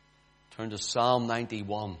Turn to Psalm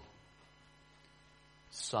 91.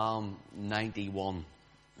 Psalm 91.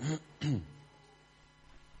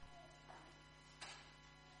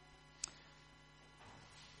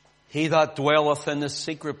 He that dwelleth in the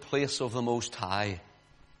secret place of the Most High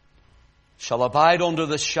shall abide under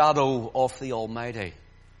the shadow of the Almighty.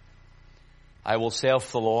 I will say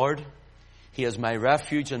of the Lord, He is my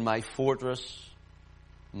refuge and my fortress,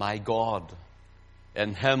 my God.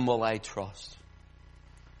 In Him will I trust.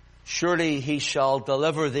 Surely He shall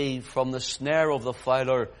deliver thee from the snare of the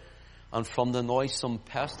fowler and from the noisome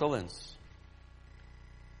pestilence.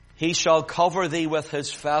 He shall cover thee with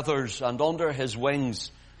His feathers, and under His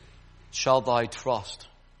wings shalt thou trust.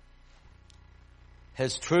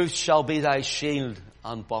 His truth shall be thy shield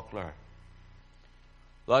and buckler.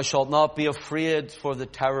 Thou shalt not be afraid for the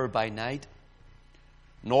terror by night,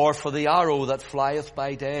 nor for the arrow that flieth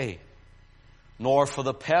by day, nor for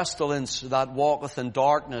the pestilence that walketh in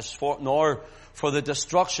darkness, nor for the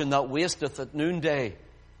destruction that wasteth at noonday.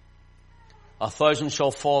 1,000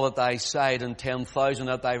 shall fall at thy side, and 10,000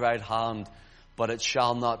 at thy right hand, but it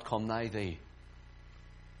shall not come nigh thee.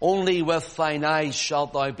 Only with thine eyes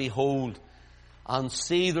shalt thou behold, and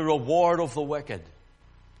see the reward of the wicked,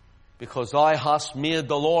 because thou hast made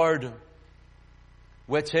the Lord,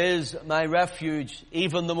 which is my refuge,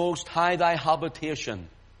 even the Most High thy habitation.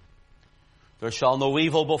 There shall no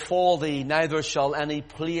evil befall thee, neither shall any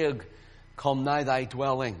plague come nigh thy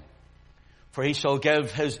dwelling. For He shall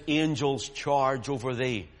give His angels charge over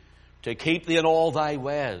thee, to keep thee in all thy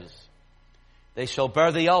ways. They shall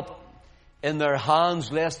bear thee up in their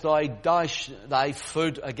hands, lest thou dash thy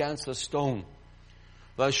foot against a stone.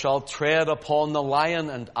 Thou shalt tread upon the lion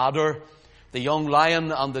and adder, the young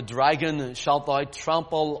lion and the dragon shalt thou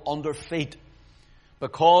trample under feet.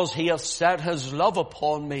 Because He hath set His love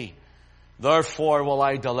upon me, therefore will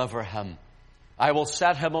I deliver him. I will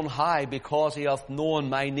set him on high, because he hath known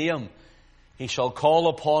my name. He shall call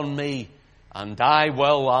upon me, and I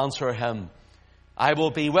will answer him. I will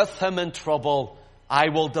be with him in trouble. I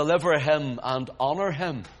will deliver him and honor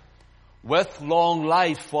him. With long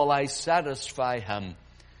life will I satisfy him,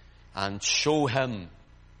 and show him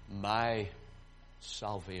my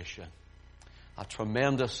salvation. A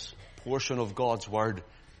tremendous portion of God's Word.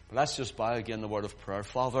 Let's just bow again the word of prayer.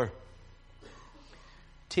 Father,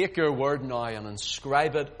 take your word now and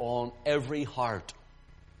inscribe it on every heart,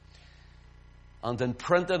 and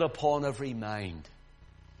imprint it upon every mind,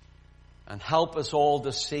 and help us all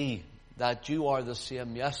to see that you are the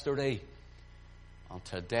same yesterday and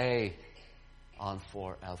today and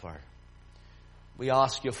forever. We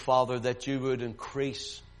ask you, Father, that you would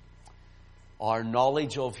increase our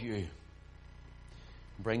knowledge of you,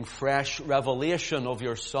 bring fresh revelation of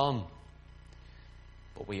your Son.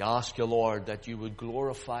 But we ask you, Lord, that you would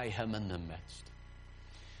glorify Him in the midst.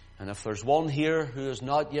 And if there's one here who has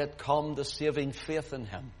not yet come to saving faith in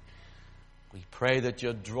Him, we pray that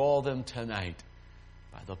you draw them tonight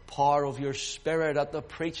by the power of your Spirit at the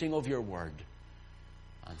preaching of your word.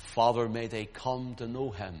 And Father, may they come to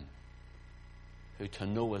know Him, who to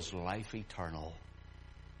know is life eternal.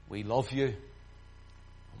 We love you,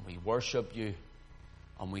 and we worship you,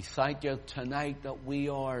 and we thank you tonight that we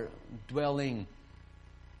are dwelling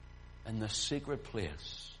in the secret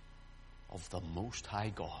place of the Most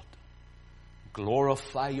High God.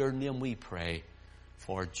 Glorify your name, we pray.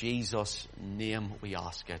 For Jesus' name we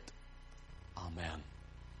ask it. Amen.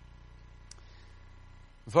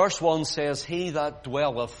 Verse 1 says, He that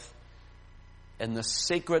dwelleth in the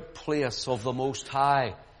secret place of the Most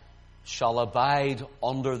High shall abide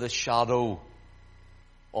under the shadow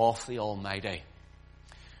of the Almighty.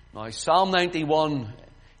 Now, Psalm 91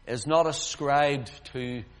 is not ascribed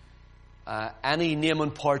to any name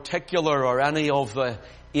in particular or any of the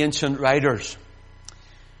ancient writers.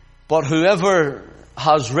 But whoever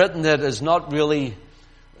has written it is not really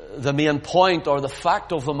the main point or the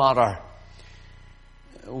fact of the matter.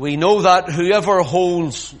 We know that whoever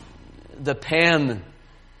holds the pen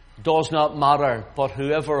does not matter, but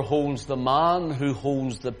whoever holds the man who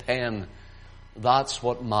holds the pen, that's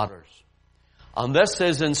what matters. And this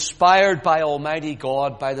is inspired by Almighty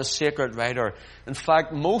God, by the sacred writer. In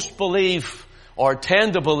fact, most believe or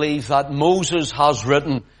tend to believe that Moses has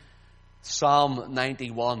written Psalm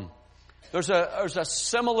 91. There's a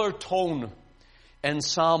similar tone in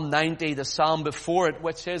Psalm 90, the psalm before it,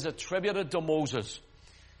 which is attributed to Moses.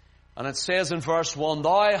 And it says in verse 1,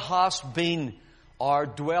 Thou hast been our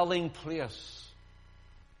dwelling place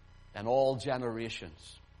in all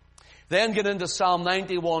generations. Then get into Psalm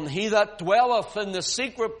 91. He that dwelleth in the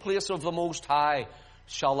secret place of the Most High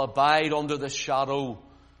shall abide under the shadow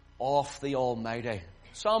of the Almighty.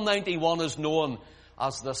 Psalm 91 is known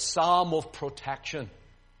as the Psalm of protection.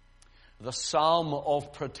 The Psalm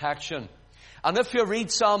of protection. And if you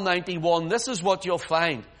read Psalm 91, this is what you'll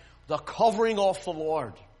find. The covering of the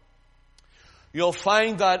Lord. You'll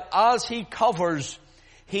find that as He covers,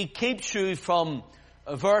 He keeps you from,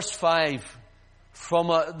 verse 5, from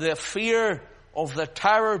the fear of the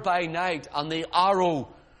terror by night and the arrow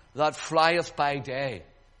that flieth by day.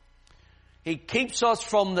 He keeps us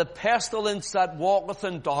from the pestilence that walketh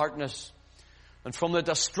in darkness, and from the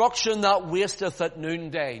destruction that wasteth at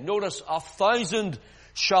noonday. Notice, 1,000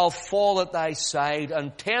 shall fall at thy side,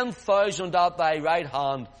 and 10,000 at thy right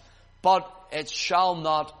hand, but it shall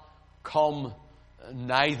not come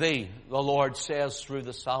nigh thee, the Lord says through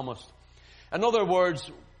the psalmist. In other words,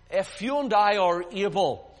 if you and I are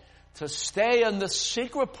able to stay in the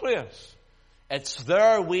secret place, it's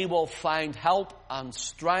there we will find help and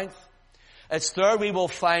strength. It's there we will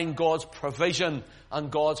find God's provision and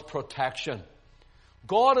God's protection.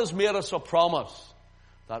 God has made us a promise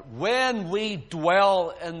that when we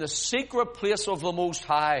dwell in the secret place of the Most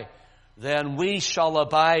High, then we shall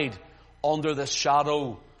abide under the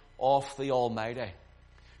shadow of the Almighty.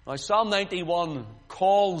 Now, Psalm 91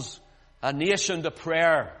 calls a nation to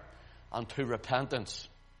prayer and to repentance.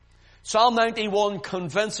 Psalm 91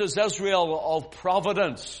 convinces Israel of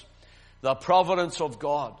providence, the providence of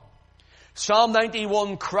God. Psalm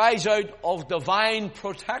 91 cries out of divine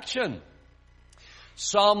protection.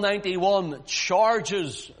 Psalm 91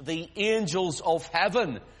 charges the angels of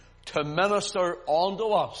heaven to minister unto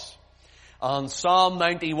us. And Psalm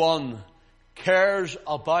 91 cares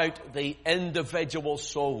about the individual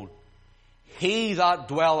soul. He that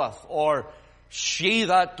dwelleth, or she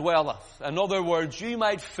that dwelleth. In other words, you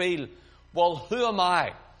might feel, well, who am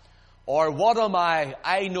I? Or what am I?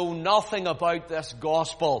 I know nothing about this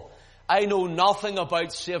gospel. I know nothing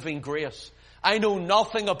about saving grace. I know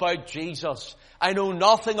nothing about Jesus. I know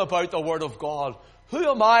nothing about the Word of God. Who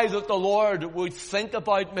am I that the Lord would think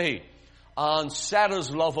about me and set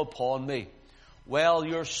His love upon me? Well,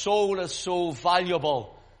 your soul is so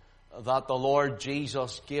valuable that the Lord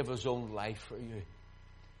Jesus gave His own life for you.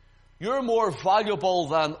 You're more valuable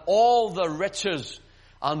than all the riches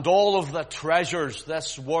and all of the treasures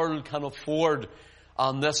this world can afford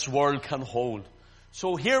and this world can hold.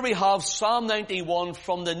 So here we have Psalm 91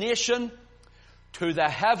 from the nation to the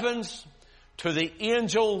heavens, to the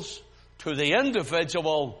angels, to the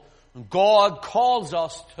individual. God calls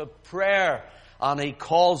us to prayer and He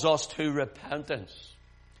calls us to repentance.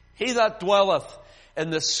 He that dwelleth in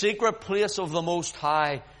the secret place of the Most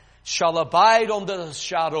High shall abide under the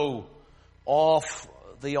shadow of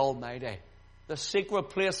the Almighty. The secret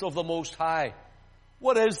place of the Most High.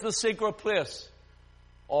 What is the secret place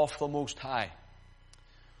of the Most High?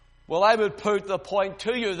 Well, I would put the point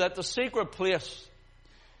to you that the secret place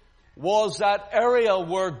was that area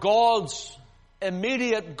where God's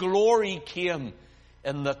immediate glory came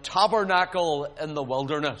in the tabernacle in the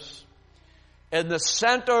wilderness. In the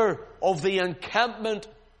center of the encampment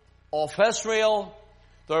of Israel,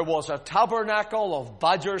 there was a tabernacle of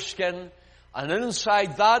badger skin, and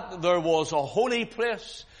inside that there was a holy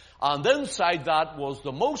place, and inside that was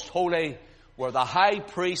the most holy, where the high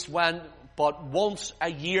priest went but once a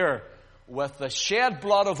year with the shed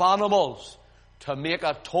blood of animals to make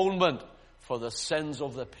atonement for the sins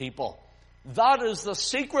of the people. That is the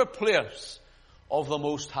secret place of the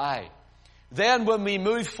Most High. Then when we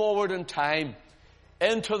move forward in time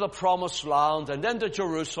into the Promised Land and into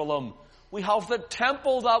Jerusalem, we have the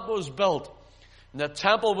temple that was built. And the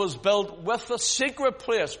temple was built with the secret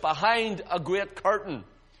place behind a great curtain.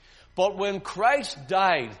 But when Christ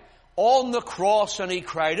died on the cross and He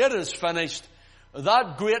cried, "It is finished,"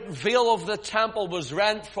 that great veil of the temple was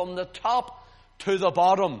rent from the top to the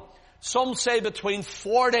bottom. Some say between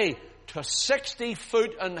 40 to 60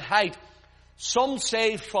 foot in height. Some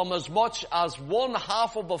say from as much as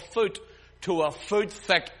 1/2 of a foot to a foot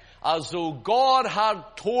thick, as though God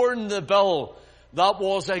had torn the bill that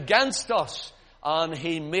was against us, and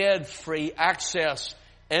He made free access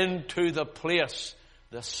into the place,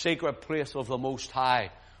 the secret place of the Most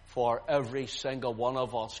High, for every single one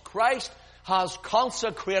of us. Christ has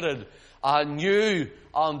consecrated a new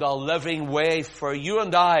and a living way for you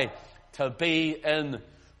and I to be in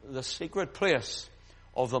the secret place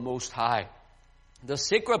of the Most High. The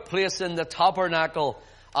secret place in the tabernacle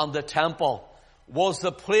and the temple was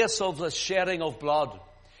the place of the shedding of blood.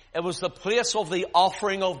 It was the place of the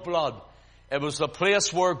offering of blood. It was the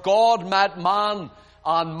place where God met man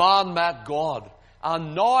and man met God.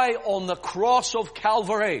 And now on the cross of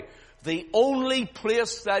Calvary, the only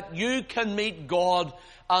place that you can meet God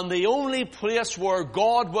and the only place where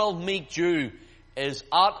God will meet you is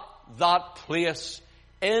at that place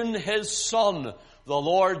in His Son, the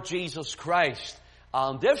Lord Jesus Christ.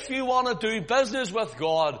 And if you want to do business with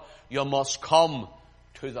God, you must come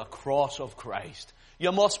to the cross of Christ.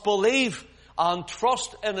 You must believe and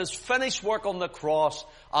trust in His finished work on the cross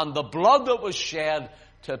and the blood that was shed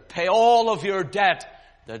to pay all of your debt,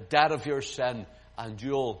 the debt of your sin, and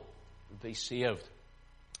you'll be saved.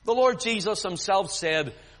 The Lord Jesus Himself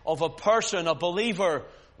said of a person, a believer,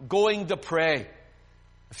 going to pray,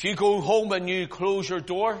 if you go home and you close your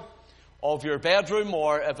door of your bedroom,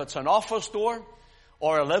 or if it's an office door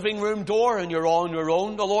or a living room door and you're on your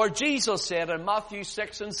own, the Lord Jesus said in Matthew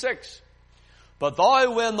 6:6, but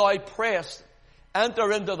thou, when thou prayest,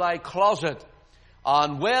 enter into thy closet,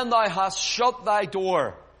 and when thou hast shut thy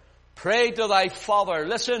door, pray to thy Father,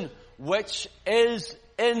 listen, which is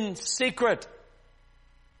in secret.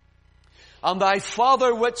 And thy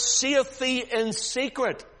Father which seeth thee in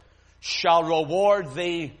secret shall reward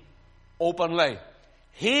thee openly.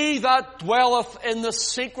 He that dwelleth in the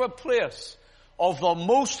secret place of the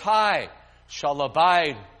Most High shall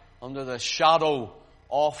abide under the shadow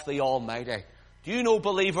of the Almighty. Do you know,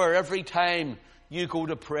 believer, every time you go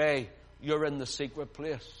to pray, you're in the secret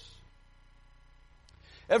place.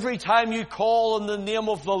 Every time you call on the name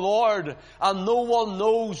of the Lord and no one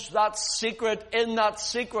knows that secret, in that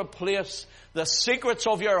secret place, the secrets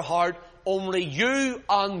of your heart, only you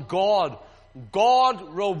and God.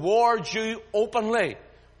 God rewards you openly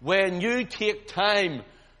when you take time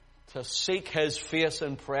to seek His face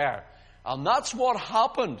in prayer. And that's what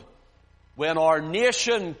happened when our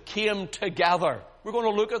nation came together. We're going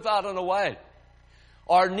to look at that in a while.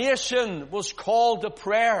 Our nation was called to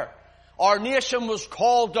prayer. Our nation was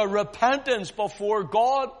called to repentance before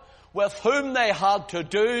God, with whom they had to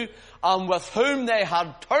do and with whom they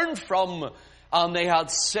had turned from, and they had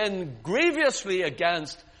sinned grievously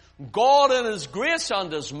against. God in His grace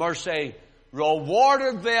and His mercy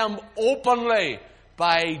rewarded them openly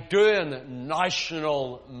by doing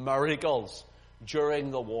national miracles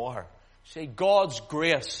during the war. See, God's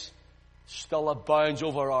grace still abounds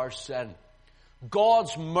over our sin.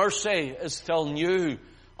 God's mercy is still new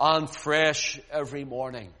and fresh every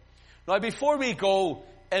morning. Now, before we go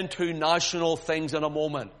into national things in a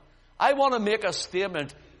moment, I want to make a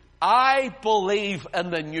statement. I believe in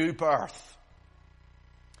the new birth.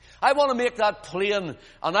 I want to make that plain,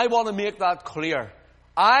 and I want to make that clear.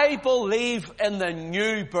 I believe in the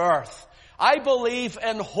new birth. I believe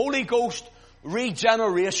in Holy Ghost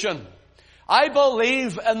regeneration. I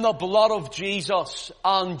believe in the blood of Jesus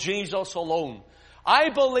and Jesus alone. I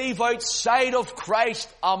believe outside of Christ,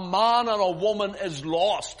 a man and a woman is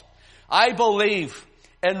lost. I believe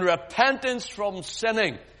in repentance from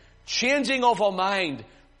sinning, changing of a mind,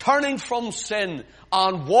 turning from sin,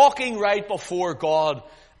 and walking right before God.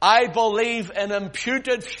 I believe in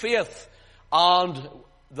imputed faith and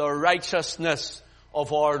the righteousness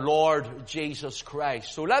of our Lord Jesus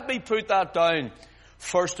Christ. So let me put that down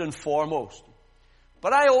first and foremost.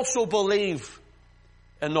 But I also believe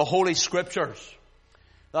in the Holy Scriptures,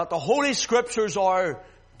 that the Holy Scriptures are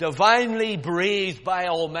divinely breathed by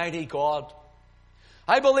Almighty God.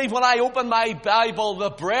 I believe when I open my Bible, the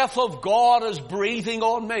breath of God is breathing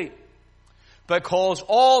on me, because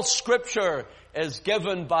all Scripture is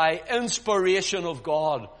given by inspiration of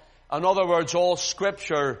God. In other words, all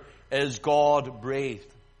Scripture is God-breathed.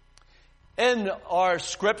 In our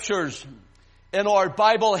Scriptures, in our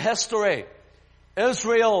Bible history,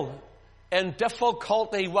 Israel, in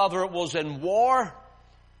difficulty, whether it was in war,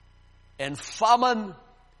 in famine,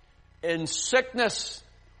 in sickness,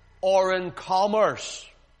 or in commerce,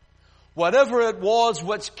 whatever it was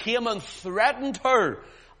which came and threatened her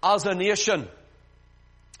as a nation,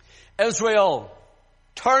 Israel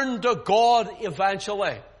turned to God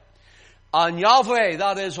eventually. And Yahweh,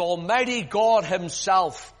 that is Almighty God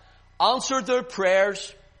Himself, answered their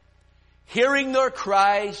prayers, hearing their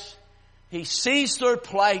cries. He sees their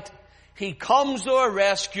plight. He comes to their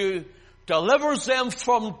rescue, delivers them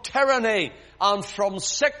from tyranny and from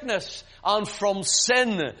sickness and from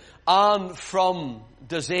sin and from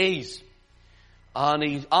disease. And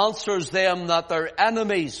He answers them that their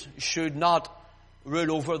enemies should not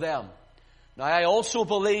rule over them. Now, I also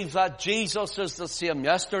believe that Jesus is the same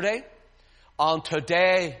yesterday and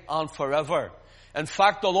today and forever. In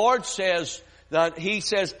fact, the Lord says that He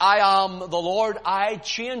says, I am the Lord, I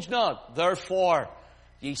change not. Therefore,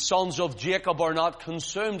 ye sons of Jacob are not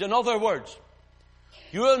consumed. In other words,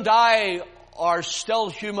 you and I are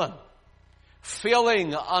still human,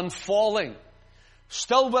 failing and falling,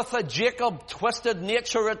 still with a Jacob twisted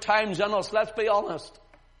nature at times in us, let's be honest.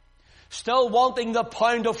 Still wanting the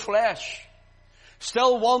pound of flesh.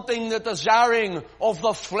 Still wanting the desiring of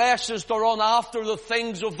the flesh is to run after the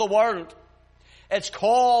things of the world. It's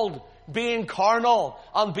called being carnal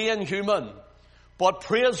and being human. But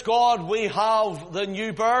praise God, we have the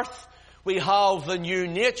new birth. We have the new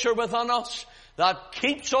nature within us that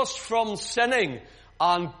keeps us from sinning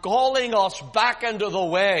and calling us back into the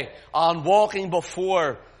way and walking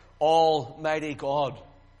before Almighty God.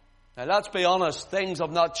 Now let's be honest, things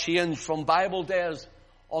have not changed from Bible days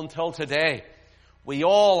until today. We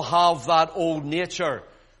all have that old nature.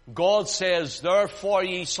 God says, therefore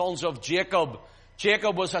ye sons of Jacob.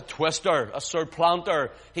 Jacob was a twister, a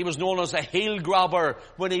supplanter. He was known as a heel grabber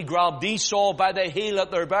when he grabbed Esau by the heel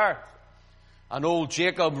at their birth. And old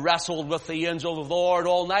Jacob wrestled with the angel of the Lord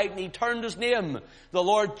all night, and he turned his name. The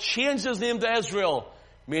Lord changed his name to Israel,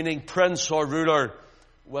 meaning prince or ruler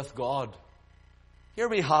with God. Here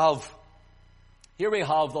we have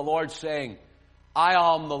the Lord saying, I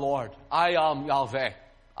am the Lord. I am Yahweh.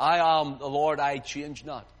 I am the Lord. I change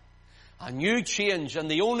not. And you change.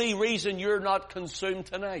 And the only reason you're not consumed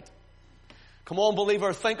tonight. Come on,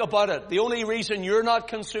 believer, think about it. The only reason you're not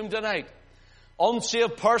consumed tonight.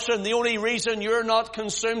 Unsaved person, the only reason you're not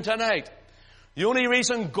consumed tonight. The only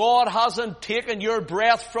reason God hasn't taken your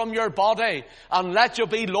breath from your body and let you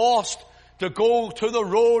be lost to go to the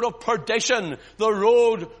road of perdition, the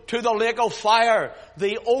road to the lake of fire.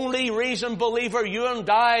 The only reason, believer, you and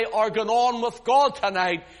I are going on with God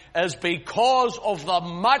tonight is because of the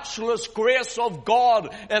matchless grace of God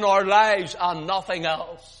in our lives and nothing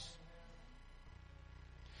else.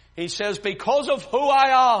 He says, because of who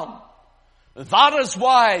I am, that is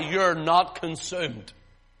why you're not consumed.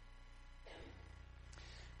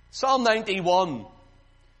 Psalm 91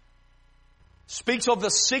 speaks of the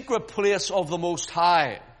secret place of the Most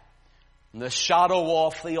High, and the shadow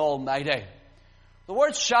of the Almighty. The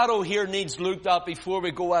word shadow here needs looked at before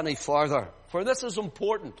we go any further, for this is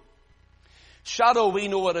important. Shadow, we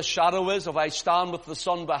know what a shadow is. If I stand with the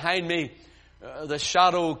sun behind me, the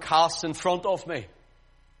shadow casts in front of me.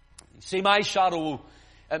 You see, my shadow,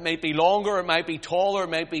 it might be longer, it might be taller, it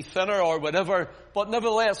might be thinner or whatever, but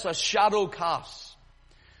nevertheless a shadow casts.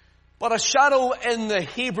 But a shadow in the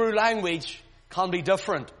Hebrew language can be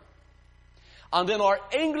different. And in our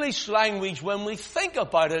English language, when we think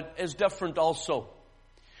about it, is different also.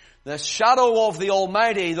 The shadow of the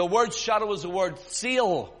Almighty, the word shadow is the word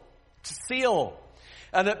seal. Seal.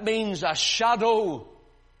 And it means a shadow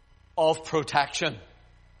of protection.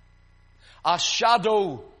 A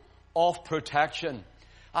shadow of protection.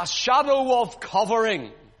 A shadow of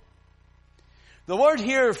covering. The word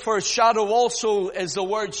here for shadow also is the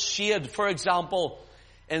word shade. For example,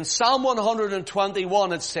 in Psalm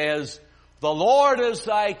 121 it says, the Lord is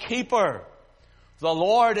thy keeper. The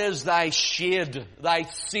Lord is thy shade, thy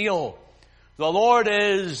seal. The Lord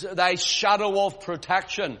is thy shadow of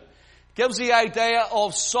protection. Gives the idea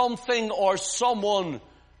of something or someone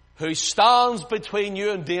who stands between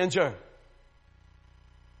you and danger.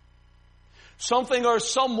 Something or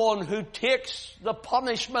someone who takes the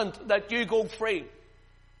punishment that you go free.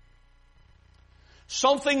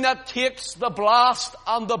 Something that takes the blast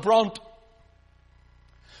and the brunt.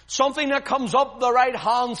 Something that comes up the right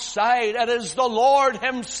hand side. It is the Lord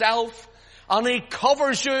Himself. And He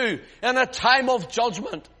covers you in a time of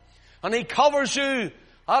judgment. And He covers you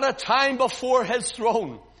at a time before His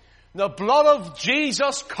throne. The blood of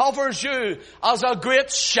Jesus covers you as a great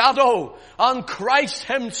shadow, and Christ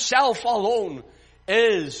Himself alone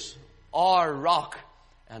is our rock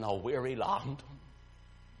in a weary land.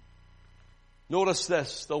 Notice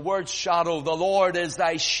this, the word shadow, the Lord is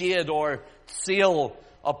thy shade or seal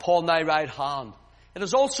upon thy right hand. It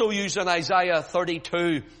is also used in Isaiah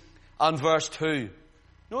 32 and verse 2.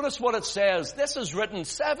 Notice what it says. This is written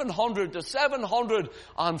 700 to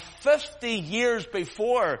 750 years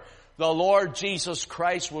before the Lord Jesus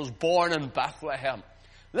Christ was born in Bethlehem.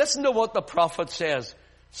 Listen to what the prophet says.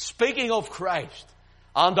 Speaking of Christ,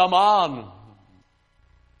 and a man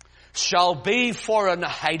shall be for an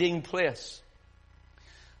hiding place.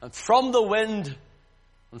 And from the wind,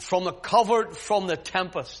 and from the covert, from the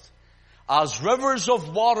tempest, as rivers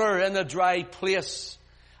of water in a dry place,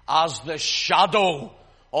 as the shadow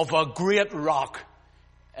of a great rock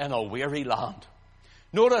in a weary land.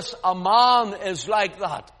 Notice, a man is like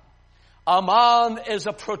that. A man is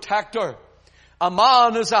a protector. A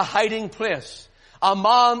man is a hiding place. A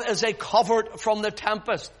man is a covert from the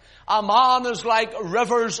tempest. A man is like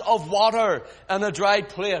rivers of water in a dry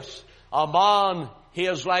place. A man, he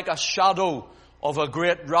is like a shadow of a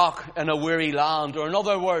great rock in a weary land. Or in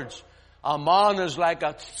other words, a man is like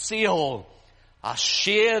a seal, a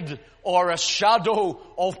shade or a shadow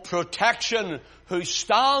of protection who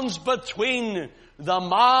stands between the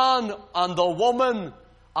man and the woman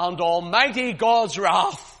and Almighty God's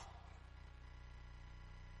wrath.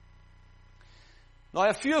 Now,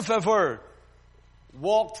 if you've ever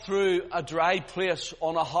walked through a dry place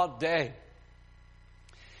on a hot day,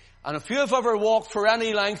 and if you've ever walked for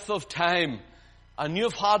any length of time and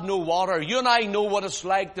you've had no water, you and I know what it's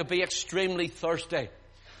like to be extremely thirsty.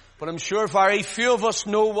 But I'm sure very few of us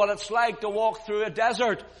know what it's like to walk through a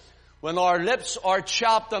desert when our lips are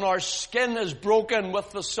chapped and our skin is broken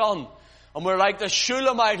with the sun. And we're like the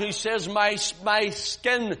Shulamite who says, my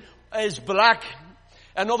skin is black.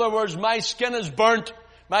 In other words, my skin is burnt.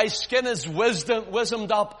 My skin is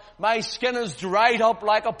wizened up. My skin is dried up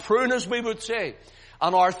like a prune, as we would say.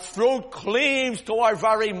 And our throat cleaves to our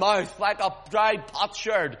very mouth like a dried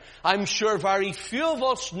potsherd. I'm sure very few of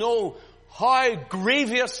us know how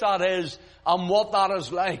grievous that is and what that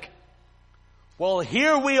is like. Well,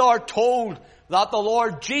 here we are told that the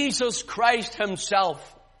Lord Jesus Christ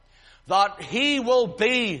himself, that he will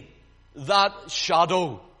be that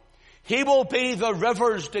shadow. He will be the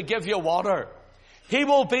rivers to give you water. He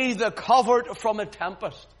will be the covert from a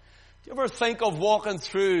tempest. Do you ever think of walking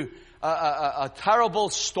through a terrible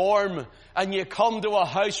storm and you come to a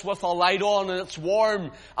house with a light on and it's warm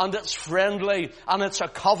and it's friendly and it's a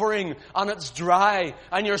covering and it's dry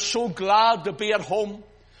and you're so glad to be at home?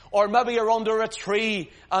 Or maybe you're under a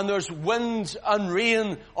tree and there's winds and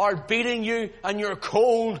rain are beating you and you're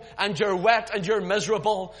cold and you're wet and you're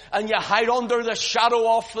miserable and you hide under the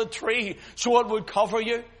shadow of the tree so it would cover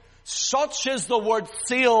you. Such is the word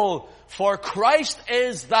seal, for Christ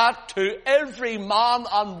is that to every man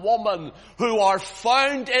and woman who are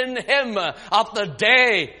found in him at the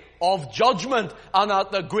day of judgment and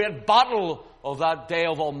at the great battle of that day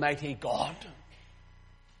of Almighty God.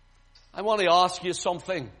 I want to ask you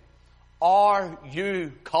something. Are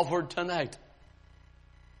you covered tonight?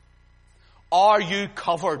 Are you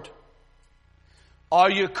covered?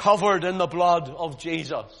 Are you covered in the blood of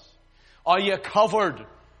Jesus? Are you covered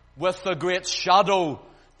with the great shadow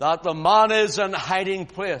that the man is in hiding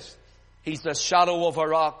place? He's the shadow of a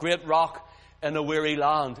rock, great rock in a weary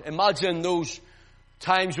land. Imagine those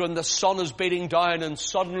times when the sun is beating down and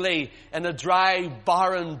suddenly in a dry,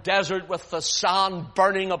 barren desert with the sand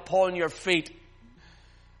burning upon your feet,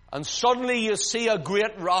 and suddenly you see a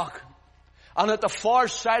great rock, and at the far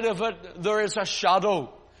side of it there is a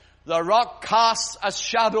shadow. The rock casts a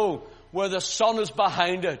shadow where the sun is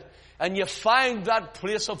behind it, and you find that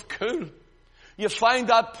place of cool. You find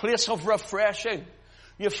that place of refreshing.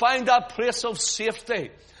 You find that place of safety,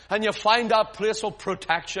 and you find that place of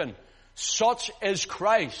protection. Such is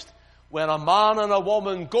Christ when a man and a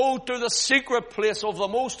woman go to the secret place of the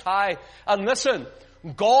Most High. And listen,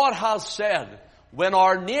 God has said, when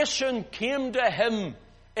our nation came to him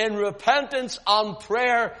in repentance and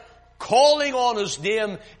prayer, calling on his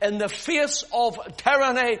name in the face of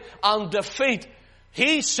tyranny and defeat,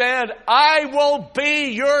 he said, I will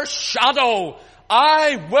be your shadow.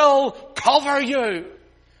 I will cover you.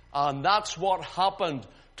 And that's what happened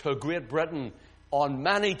to Great Britain on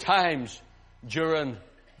many times during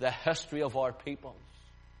the history of our people.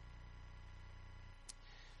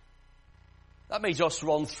 Let me just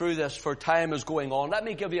run through this, for time is going on. Let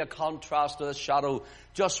me give you a contrast to the shadow,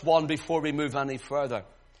 just one before we move any further.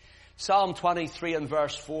 Psalm 23 and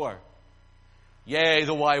verse 4. Yea,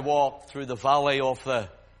 though I walk through the valley of the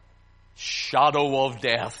shadow of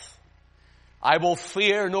death, I will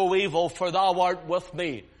fear no evil, for thou art with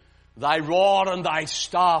me. Thy rod and thy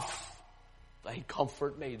staff, they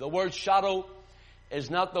comfort me. The word shadow is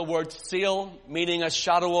not the word seal, meaning a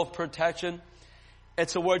shadow of protection.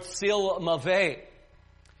 It's the word seal mave,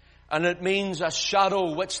 and it means a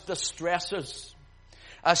shadow which distresses,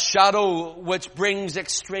 a shadow which brings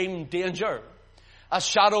extreme danger, a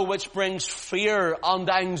shadow which brings fear and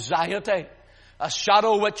anxiety, a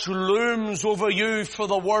shadow which looms over you for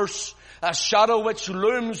the worse, a shadow which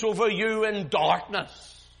looms over you in darkness.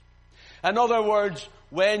 In other words,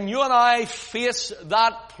 when you and I face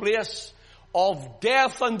that place of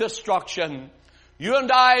death and destruction, you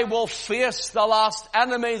and I will face the last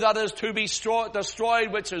enemy that is to be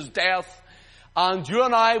destroyed, which is death. And you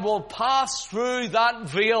and I will pass through that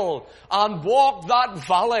veil and walk that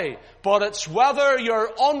valley. But it's whether you're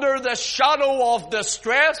under the shadow of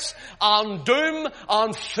distress and doom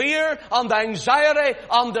and fear and anxiety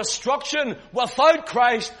and destruction without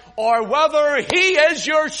Christ, or whether he is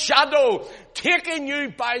your shadow, taking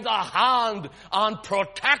you by the hand and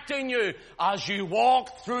protecting you as you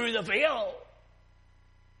walk through the veil.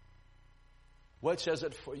 Which is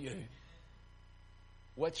it for you?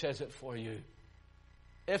 Which is it for you?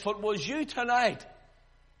 If it was you tonight,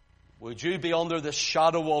 Would you be under the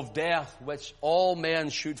shadow of death, which all men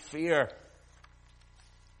should fear?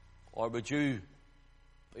 Or would you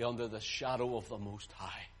be under the shadow of the Most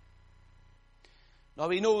High? Now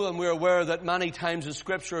we know and we're aware that many times in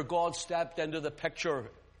Scripture God stepped into the picture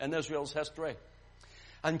in Israel's history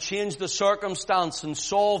and changed the circumstance and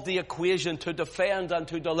solved the equation to defend and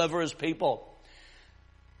to deliver His people.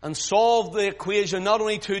 And solved the equation not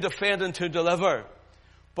only to defend and to deliver,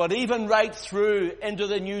 but even right through into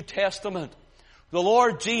the New Testament. The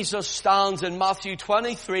Lord Jesus stands in Matthew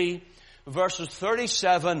 23, verses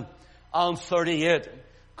 37 and 38,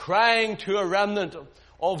 crying to a remnant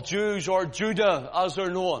of Jews, or Judah as they're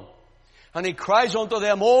known. And He cries unto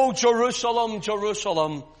them, O Jerusalem,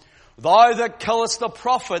 Jerusalem, thou that killest the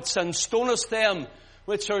prophets and stonest them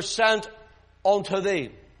which are sent unto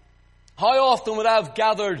thee. How often would I have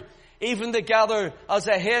gathered, even to gather as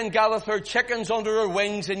a hen gathereth her chickens under her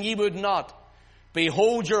wings, and ye would not?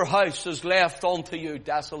 Behold, your house is left unto you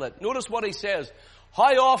desolate. Notice what He says.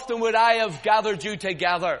 How often would I have gathered you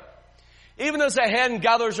together, even as a hen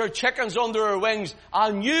gathers her chickens under her wings,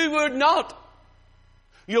 and you would not?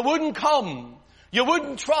 You wouldn't come. You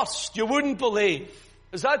wouldn't trust. You wouldn't believe.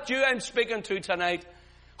 Is that you I'm speaking to tonight?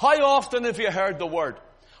 How often have you heard the word?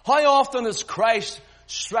 How often has Christ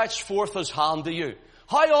stretched forth His hand to you?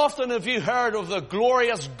 How often have you heard of the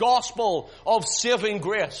glorious gospel of saving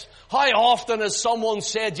grace? How often has someone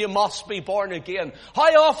said you must be born again?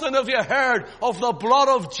 How often have you heard of the blood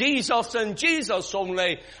of Jesus and Jesus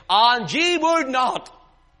only, and ye would not?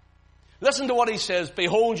 Listen to what He says.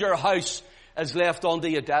 Behold, your house is left unto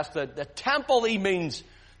you desolate. The temple, He means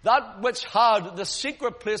that which had the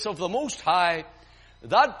secret place of the Most High.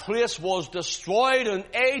 That place was destroyed in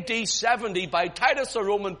AD 70 by Titus, the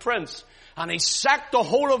Roman prince. And he sacked the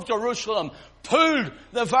whole of Jerusalem, pulled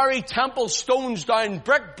the very temple stones down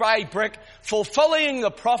brick by brick, fulfilling the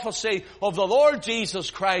prophecy of the Lord Jesus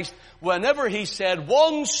Christ whenever He said,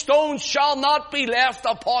 one stone shall not be left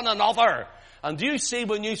upon another. And do you see,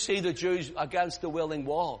 when you see the Jews against the Wailing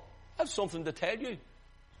Wall, I have something to tell you.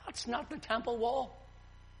 That's not the temple wall.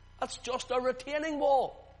 That's just a retaining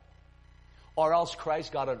wall. Or else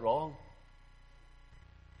Christ got it wrong.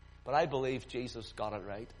 But I believe Jesus got it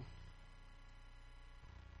right.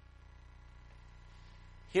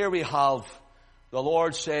 Here we have the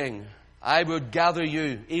Lord saying, I would gather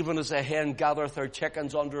you, even as a hen gathereth her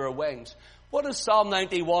chickens under her wings. What does Psalm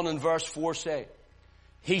 91 and verse 4 say?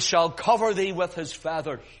 He shall cover thee with His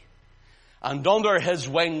feathers, and under His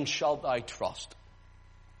wings shalt thou trust.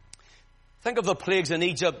 Think of the plagues in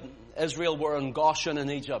Egypt. Israel were in Goshen in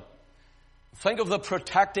Egypt. Think of the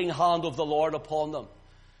protecting hand of the Lord upon them.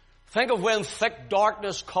 Think of when thick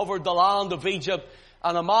darkness covered the land of Egypt,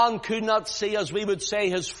 and a man could not see, as we would say,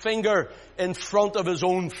 his finger in front of his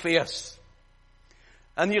own face.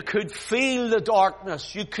 And you could feel the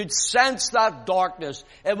darkness. You could sense that darkness.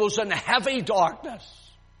 It was in heavy darkness.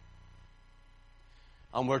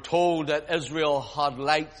 And we're told that Israel had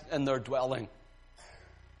light in their dwelling.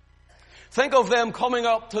 Think of them coming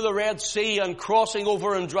up to the Red Sea and crossing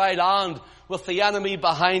over in dry land with the enemy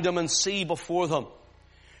behind them and sea before them.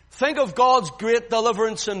 Think of God's great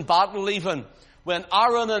deliverance in battle even, when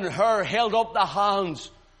Aaron and Hur held up the hands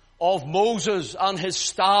of Moses and his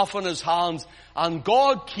staff in his hands, and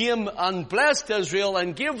God came and blessed Israel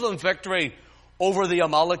and gave them victory over the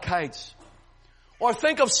Amalekites. Or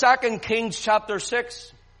think of 2 Kings chapter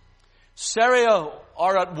 6. Syria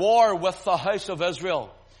are at war with the house of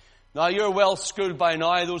Israel. Now you're well schooled by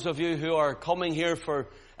now, those of you who are coming here for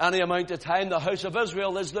any amount of time. The house of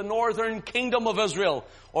Israel is the northern kingdom of Israel,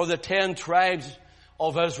 or the 10 tribes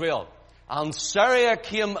of Israel. And Syria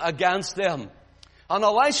came against them. And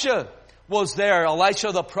Elisha was there,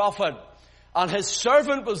 Elisha the prophet, and his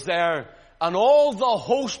servant was there, and all the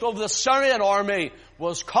host of the Syrian army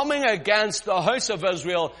was coming against the house of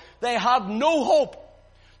Israel. They had no hope.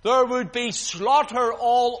 There would be slaughter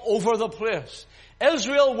all over the place.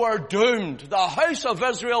 Israel were doomed. The house of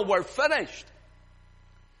Israel were finished.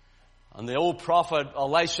 And the old prophet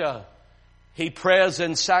Elisha, he prays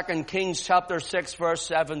in 2 Kings chapter 6 verse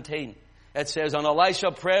 17. It says, and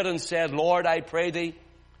Elisha prayed and said, Lord, I pray thee,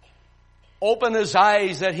 open his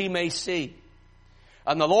eyes that he may see.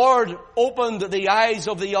 And the Lord opened the eyes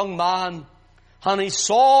of the young man, and he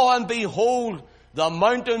saw, and behold, the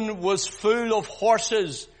mountain was full of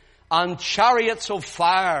horses and chariots of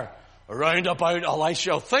fire round about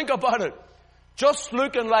Elisha. Think about it. Just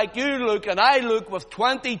looking like you look and I look with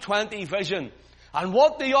 20/20 vision. And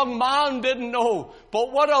what the young man didn't know,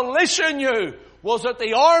 but what Elisha knew, was that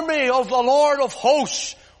the army of the Lord of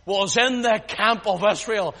hosts was in the camp of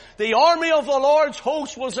Israel. The army of the Lord's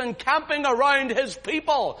host was encamping around His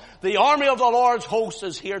people. The army of the Lord's host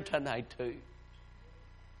is here tonight too.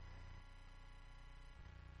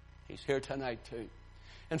 He's here tonight too.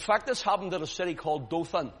 In fact, this happened at a city called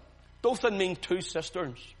Dothan. Dothan means two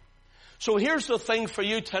cisterns. So here's the thing for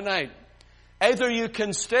you tonight. Either you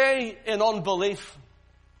can stay in unbelief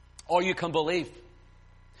or you can believe.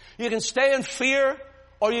 You can stay in fear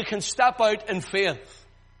or you can step out in faith.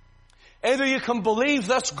 Either you can believe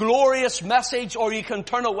this glorious message or you can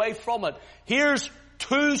turn away from it. Here's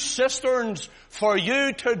two cisterns for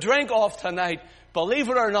you to drink of tonight. Believe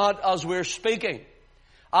it or not, as we're speaking,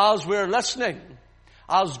 as we're listening,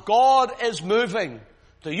 as God is moving,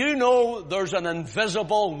 do you know there's an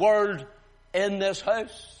invisible world in this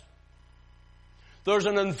house? There's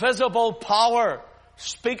an invisible power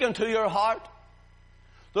speaking to your heart.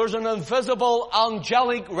 There's an invisible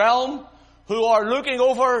angelic realm who are looking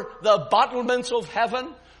over the battlements of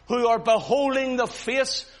heaven, who are beholding the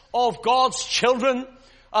face of God's children,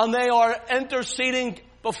 and they are interceding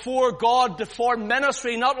before God for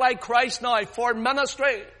ministry, not like Christ now, for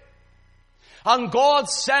ministry. And God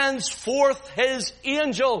sends forth His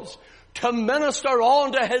angels to minister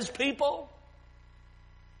on to His people.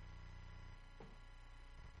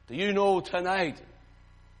 Do you know tonight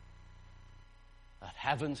that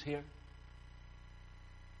heaven's here?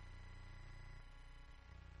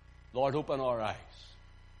 Lord, open our eyes.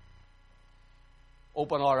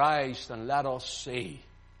 Open our eyes and let us see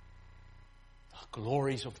the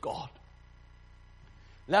glories of God.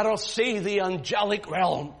 Let us see the angelic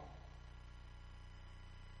realm.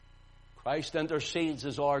 Christ intercedes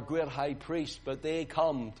as our great high priest, but they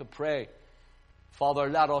come to pray, Father,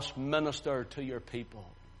 let us minister to your people.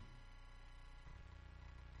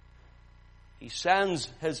 He sends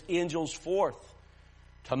His angels forth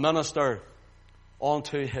to minister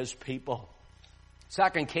unto His people.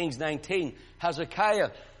 2 Kings 19,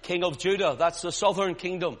 Hezekiah, king of Judah, that's the southern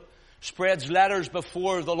kingdom, spreads letters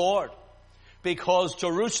before the Lord because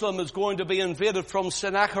Jerusalem is going to be invaded from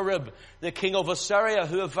Sennacherib, the king of Assyria,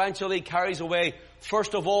 who eventually carries away,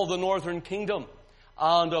 first of all, the northern kingdom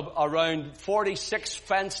and around 46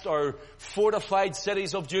 fenced or fortified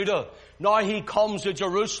cities of Judah. Now he comes to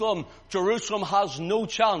Jerusalem. Jerusalem has no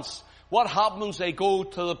chance. What happens? They go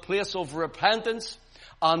to the place of repentance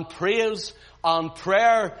and praise and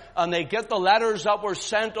prayer, and they get the letters that were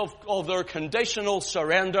sent of their conditional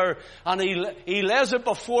surrender, and he lays it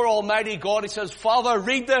before Almighty God. He says, Father,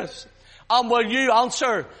 read this, and will you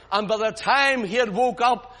answer? And by the time he had woke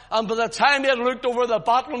up, and by the time he had looked over the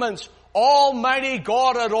battlements, Almighty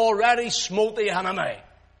God had already smote the enemy.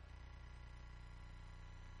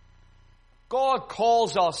 God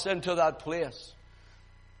calls us into that place.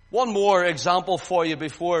 One more example for you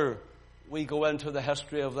before we go into the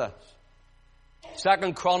history of this.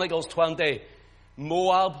 2 Chronicles 20,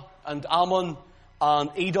 Moab and Ammon and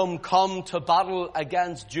Edom come to battle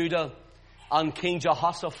against Judah and King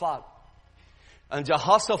Jehoshaphat. And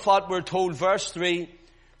Jehoshaphat, we're told, verse 3,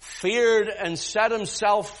 feared and set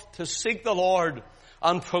himself to seek the Lord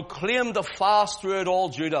and proclaimed the fast throughout all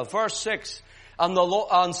Judah. Verse 6,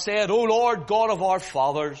 and said, O Lord, God of our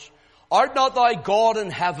fathers, art not thou God in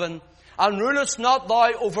heaven, and rulest not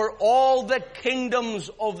thou over all the kingdoms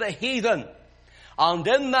of the heathen? And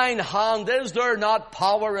in thine hand is there not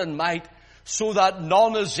power and might, so that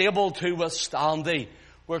none is able to withstand thee?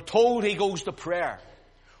 We're told he goes to prayer.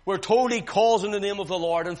 We're told he calls in the name of the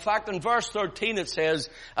Lord. In fact, in verse 13 it says,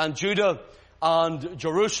 and Judah and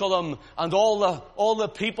Jerusalem and all the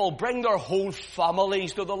people bring their whole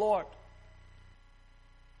families to the Lord.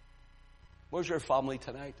 Where's your family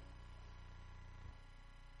tonight?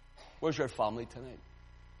 Where's your family tonight?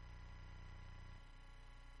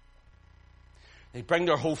 They bring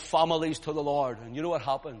their whole families to the Lord. And you know what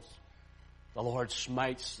happens? The Lord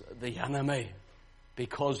smites the enemy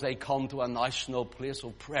because they come to a national place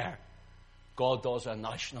of prayer. God does a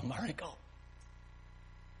national miracle.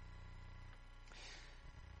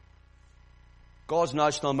 God's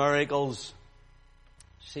national miracles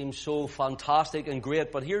seem so fantastic and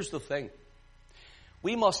great, but here's the thing.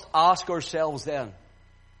 We must ask ourselves then,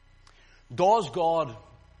 does God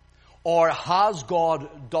or has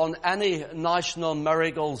God done any national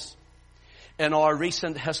miracles in our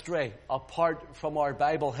recent history apart from our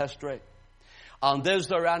Bible history? And is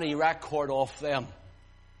there any record of them?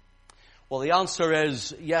 Well, the answer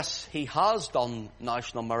is yes, He has done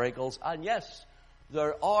national miracles, and yes,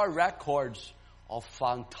 there are records of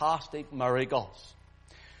fantastic miracles.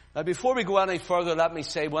 Now, before we go any further, let me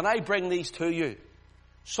say, when I bring these to you,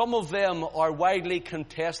 some of them are widely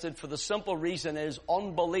contested for the simple reason is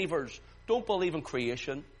unbelievers don't believe in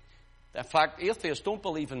creation. In fact, atheists don't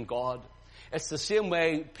believe in God. It's the same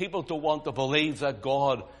way people don't want to believe that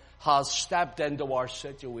God has stepped into our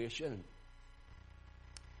situation.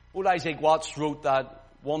 Old Isaac Watts wrote that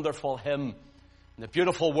wonderful hymn, and the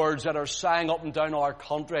beautiful words that are sang up and down our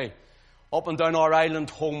country, up and down our island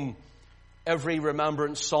home, every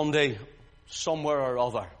Remembrance Sunday, somewhere or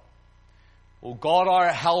other. O God, our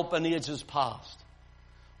help in ages past,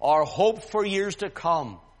 our hope for years to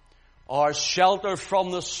come, our shelter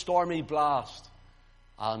from the stormy blast,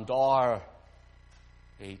 and our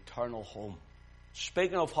eternal home.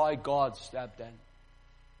 Speaking of how God stepped in.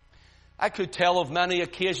 I could tell of many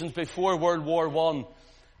occasions before World War I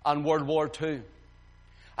and World War II.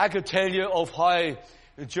 I could tell you of how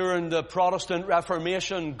during the Protestant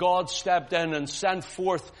Reformation God stepped in and sent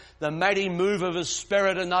forth the mighty move of His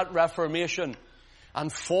Spirit in that Reformation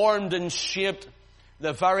and formed and shaped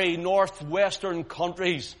the very northwestern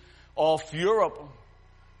countries of Europe,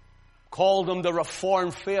 called them the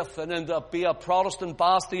Reformed faith, and then to be a Protestant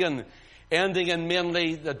bastion ending in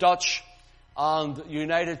mainly the Dutch and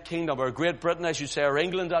United Kingdom, or Great Britain, as you say, or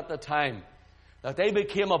England at the time, that they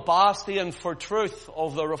became a bastion for truth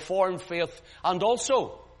of the Reformed faith. And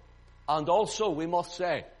also, we must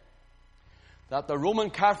say, that the Roman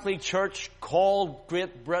Catholic Church called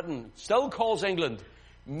Great Britain, still calls England,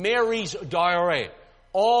 Mary's dowry,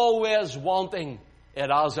 always wanting it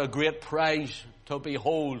as a great prize to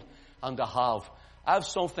behold and to have. I have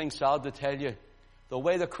something sad to tell you. The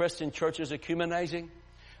way the Christian church is ecumenizing,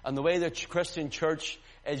 and the way the Christian church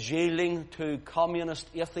is yielding to communist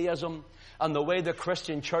atheism, and the way the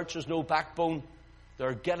Christian church has no backbone,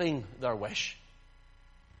 they're getting their wish.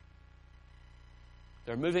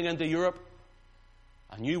 They're moving into Europe,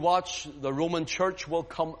 and you watch, the Roman church will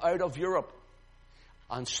come out of Europe,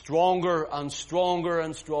 and stronger and stronger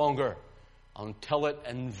and stronger, until it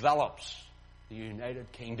envelops the United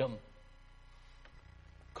Kingdom.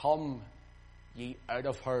 Come ye out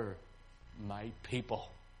of her, my people.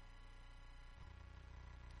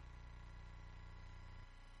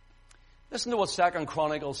 Listen to what 2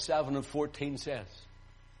 Chronicles 7:14 says.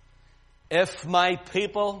 If my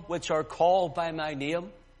people, which are called by my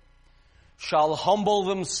name, shall humble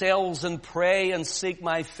themselves and pray and seek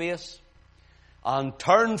my face, and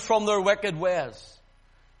turn from their wicked ways,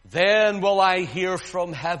 then will I hear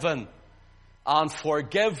from heaven and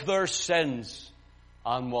forgive their sins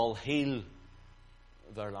and will heal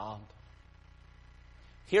their land.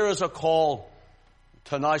 Here is a call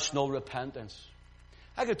to national repentance.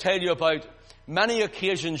 I could tell you about many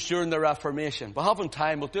occasions during the Reformation. We haven't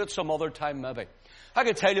time. We'll do it some other time maybe. I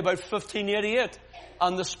could tell you about 1588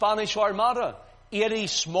 and the Spanish Armada. 80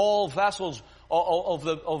 small vessels of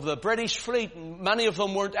the British fleet. Many of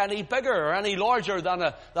them weren't any bigger or any larger than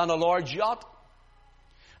a large yacht.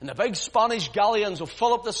 And the big Spanish galleons of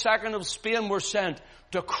Philip II of Spain were sent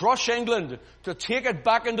to crush England, to take it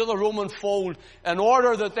back into the Roman fold, in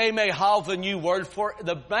order that they may have the new world. For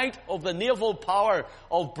the might of the naval power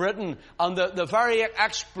of Britain and the very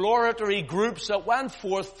exploratory groups that went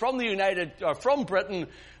forth from from Britain,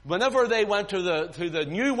 whenever they went to the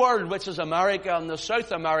new world, which is America and the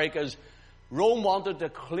South Americas, Rome wanted to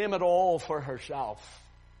claim it all for herself.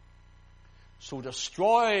 So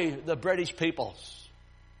destroy the British peoples.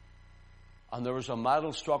 And there was a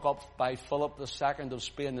medal struck up by Philip II of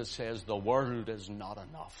Spain that says, the world is not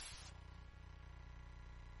enough.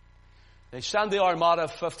 They sent the Armada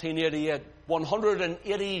of 1588,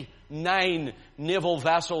 189 naval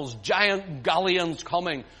vessels, giant galleons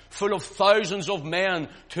coming, full of thousands of men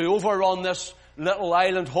to overrun this little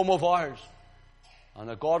island home of ours. And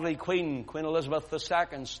a godly queen, Queen Elizabeth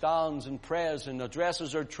II, stands and prays and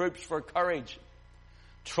addresses her troops for courage,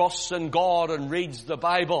 trusts in God and reads the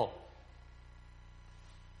Bible.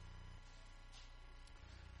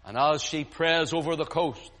 And as she prays over the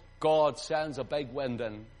coast, God sends a big wind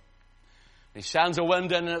in. He sends a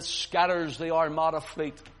wind in and it scatters the Armada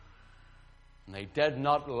fleet. And they did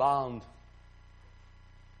not land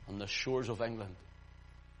on the shores of England.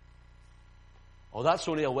 Oh, that's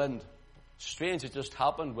only a wind. Strange, it just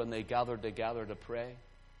happened when they gathered together to pray.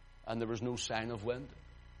 And there was no sign of wind.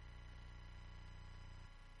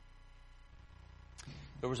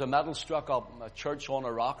 There was a medal struck up, a church on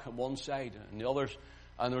a rock at one side, and the others.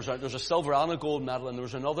 And there's a silver and a gold medal, and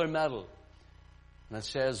there's another medal. And it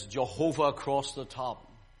says, Jehovah across the top.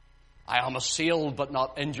 I am assailed but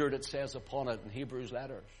not injured, it says upon it in Hebrews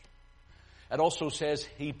letters. It also says,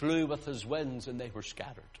 He blew with His winds and they were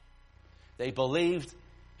scattered. They believed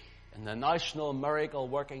in the national miracle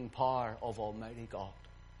working power of Almighty God.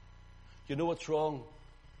 You know what's wrong?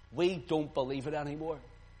 We don't believe it anymore.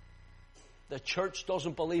 The church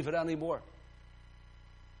doesn't believe it anymore.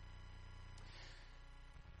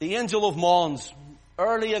 The Angel of Mons,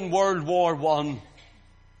 early in World War I,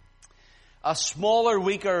 a smaller,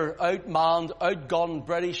 weaker, outmanned, outgunned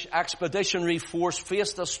British expeditionary force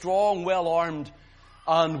faced a strong, well-armed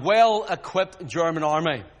and well-equipped German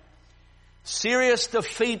army. Serious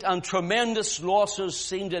defeat and tremendous losses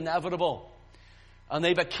seemed inevitable, and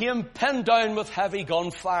they became pinned down with heavy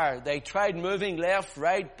gunfire. They tried moving left,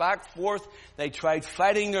 right, back, forth. They tried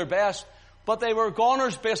fighting their best, but they were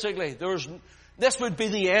goners basically. This would be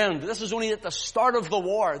the end. This is only at the start of the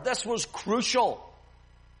war. This was crucial.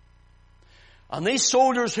 And these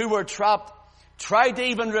soldiers who were trapped tried to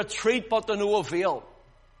even retreat, but to no avail.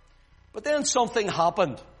 But then something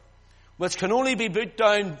happened, which can only be put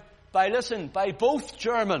down by both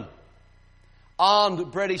German and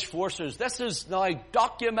British forces. This is now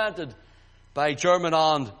documented by German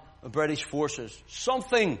and British forces.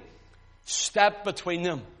 Something stepped between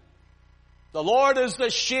them. The Lord is the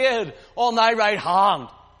shade on thy right hand,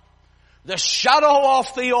 the shadow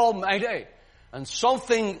of the Almighty. And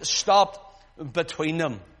something stopped between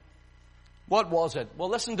them. What was it? Well,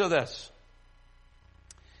 listen to this.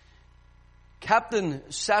 Captain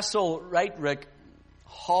Cecil Reitrick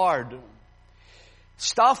Hard,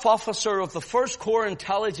 staff officer of the 1st Corps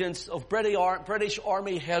Intelligence of British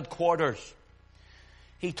Army Headquarters.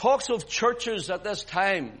 He talks of churches at this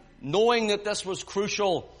time, knowing that this was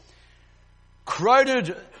crucial,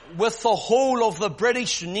 crowded with the whole of the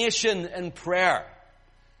British nation in prayer.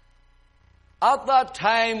 At that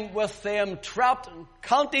time, with them trapped,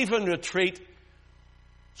 can't even retreat,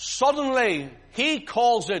 suddenly, he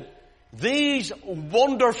calls it, these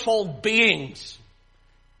wonderful beings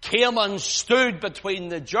came and stood between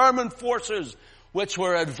the German forces, which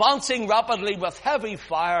were advancing rapidly with heavy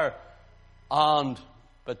fire, and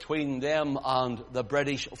between them and the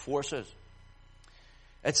British forces.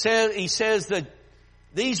 He says that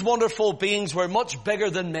these wonderful beings were much bigger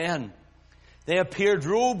than men. They appeared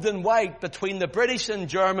robed in white between the British and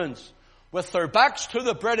Germans, with their backs to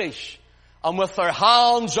the British and with their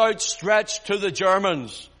hands outstretched to the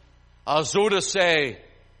Germans, as though to say,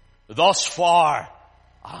 thus far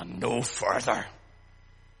and no further.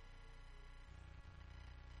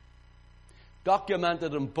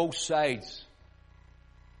 Documented on both sides.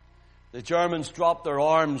 The Germans dropped their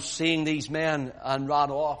arms seeing these men and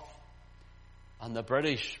ran off, and the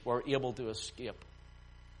British were able to escape.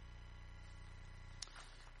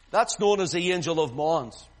 That's known as the Angel of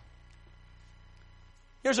Mons.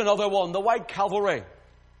 Here's another one, the White Cavalry.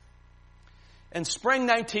 In spring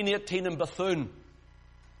 1918 in Bethune,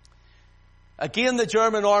 again the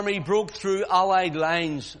German army broke through Allied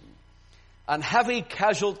lines and heavy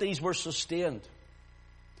casualties were sustained.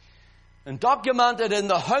 And documented in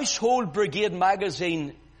the Household Brigade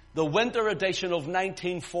magazine, the winter edition of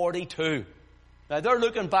 1942. Now they're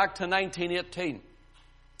looking back to 1918.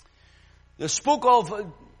 They spoke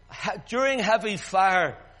of during heavy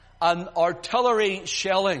fire and artillery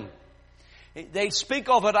shelling. They speak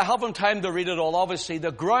of it, I haven't time to read it all, obviously.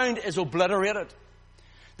 The ground is obliterated.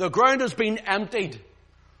 The ground has been emptied.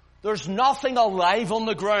 There's nothing alive on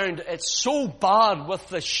the ground. It's so bad with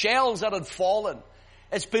the shells that had fallen.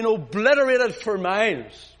 It's been obliterated for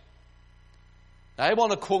miles. Now, I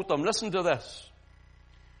want to quote them. Listen to this.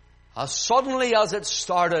 As suddenly as it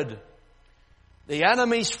started, the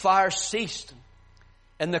enemy's fire ceased.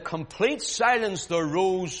 In the complete silence there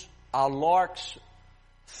rose a lark's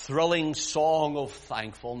thrilling song of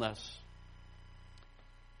thankfulness.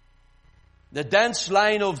 The dense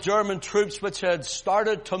line of German troops which had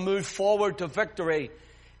started to move forward to victory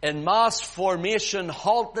in mass formation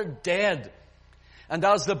halted dead. And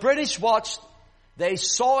as the British watched, they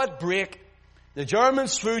saw it break. The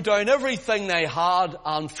Germans threw down everything they had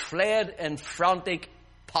and fled in frantic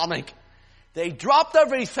panic. They dropped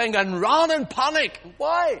everything and ran in panic.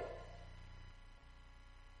 Why? It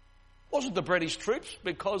wasn't the British troops,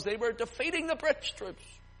 because they were defeating the British troops.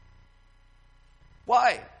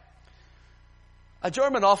 Why? A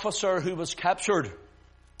German officer who was captured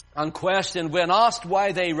and questioned when asked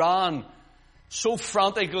why they ran so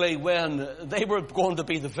frantically when they were going to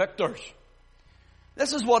be the victors.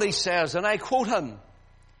 This is what he says, and I quote him.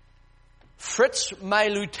 Fritz, my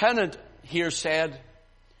lieutenant, here said,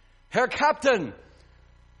 Herr Captain,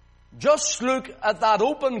 just look at that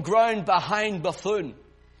open ground behind Bethune.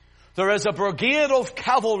 There is a brigade of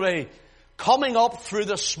cavalry coming up through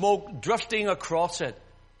the smoke, drifting across it.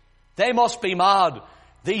 They must be mad,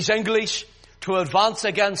 these English, to advance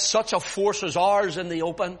against such a force as ours in the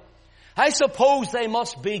open. I suppose they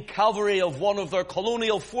must be cavalry of one of their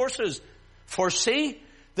colonial forces. For see,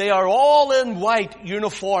 they are all in white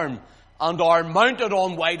uniform, and are mounted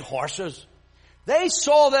on white horses. They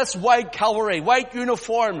saw this white cavalry, white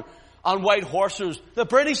uniform and white horses. The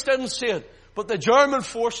British didn't see it, but the German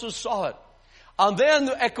forces saw it. And then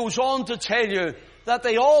it goes on to tell you that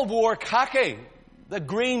they all wore khaki, the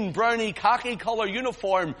green, browny khaki colour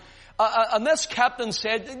uniform. And this captain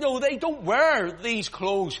said, no, they don't wear these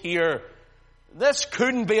clothes here. This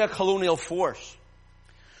couldn't be a colonial force.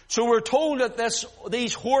 So we're told that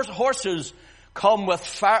these horses come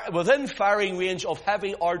within firing range of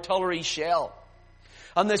heavy artillery shell.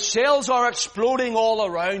 And the shells are exploding all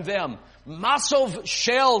around them. Massive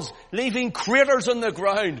shells leaving craters in the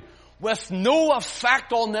ground with no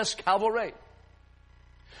effect on this cavalry.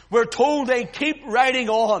 We're told they keep riding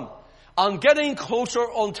on and getting closer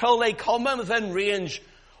until they come within range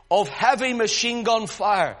of heavy machine gun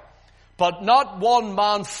fire. But not one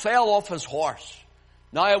man fell off his horse.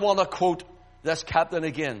 Now I want to quote this captain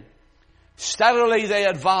again. Steadily they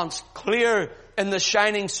advanced, clear in the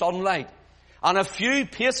shining sunlight. And a few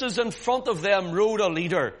paces in front of them rode a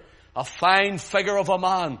leader, a fine figure of a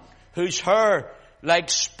man whose hair,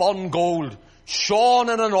 like spun gold, shone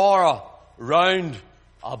in an aura round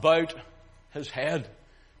about his head.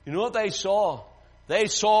 You know what they saw? They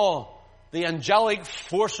saw the angelic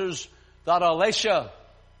forces that Elisha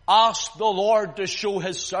asked the Lord to show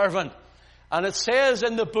his servant. And it says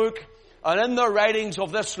in the book and in the writings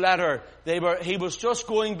of this letter, he was just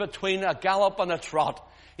going between a gallop and a trot.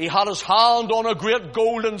 He had his hand on a great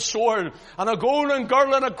golden sword and a golden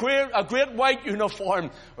girdle and a great white uniform.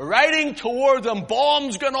 Riding toward them,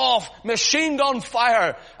 bombs going off, machine gun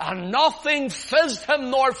fire, and nothing fizzed him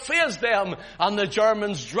nor fazed them. And the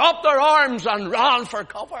Germans dropped their arms and ran for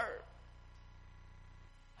cover.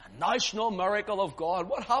 A national miracle of God.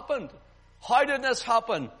 What happened? How did this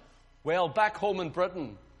happen? Well, back home in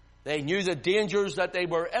Britain, they knew the dangers that they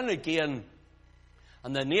were in again,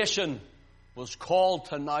 and the nation was called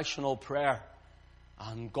to national prayer,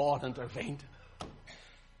 and God intervened.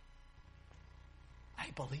 I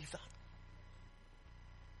believe that.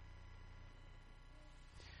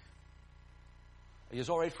 Are you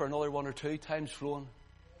all right for another one or two? Time's flowing.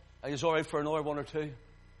 Are you all right for another one or two?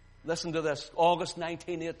 Listen to this. August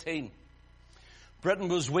 1918. Britain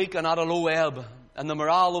was weak and at a low ebb, and the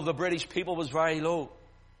morale of the British people was very low.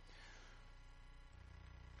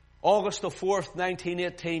 August the 4th,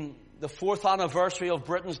 1918, the 4th anniversary of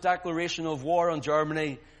Britain's declaration of war on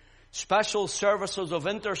Germany. Special services of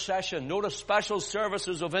intercession. Notice special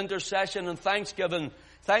services of intercession and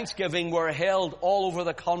thanksgiving were held all over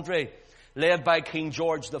the country, led by King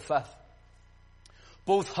George V.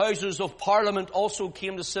 Both houses of Parliament also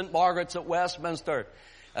came to St. Margaret's at Westminster.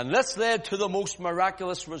 And this led to the most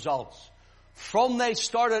miraculous results. From they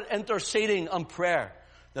started interceding and prayer,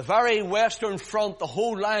 the very Western Front, the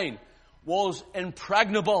whole line, was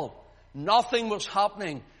impregnable. Nothing was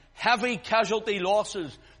happening. Heavy casualty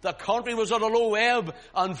losses. The country was at a low ebb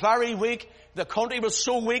and very weak. The country was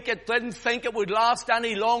so weak it didn't think it would last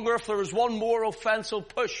any longer if there was one more offensive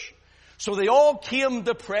push. So they all came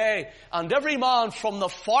to pray, and every man from the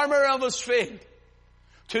farmer of his field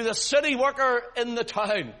to the city worker in the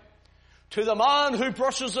town, to the man who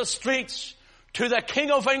brushes the streets, to the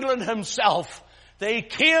King of England himself, they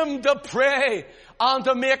came to pray and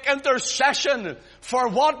to make intercession for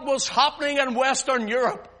what was happening in Western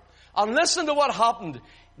Europe. And listen to what happened.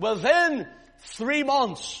 Within 3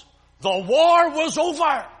 months, the war was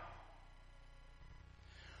over.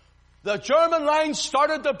 The German lines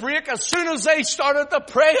started to break as soon as they started to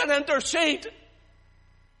pray and intercede.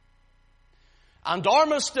 And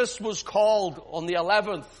armistice was called on the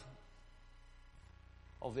 11th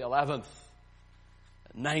of the 11th,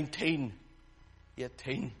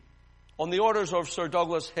 1918. On the orders of Sir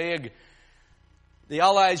Douglas Haig, the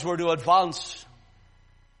Allies were to advance.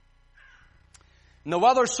 And the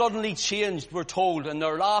weather suddenly changed, we're told, in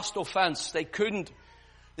their last offense. They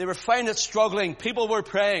were finding it struggling. People were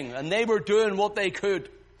praying, and they were doing what they could.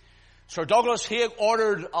 Sir Douglas Haig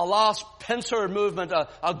ordered a last pincer movement,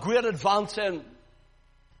 a great advance in.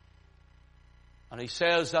 And he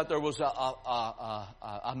says that there was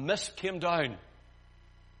a mist came down,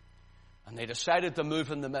 and they decided to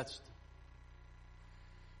move in the midst.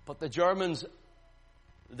 But the Germans,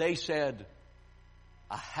 they said,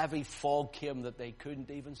 a heavy fog came that they couldn't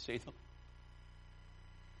even see them.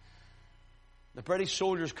 The British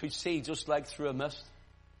soldiers could see just like through a mist,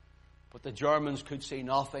 but the Germans could see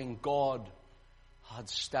nothing. God had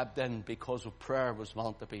stepped in because a prayer was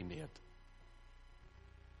meant to be made.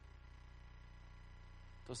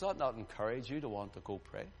 Does that not encourage you to want to go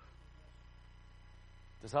pray?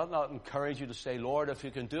 Does that not encourage you to say, Lord, if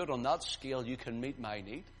you can do it on that scale, you can meet my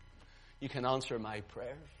need. You can answer my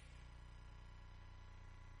prayers.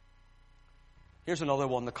 Here's another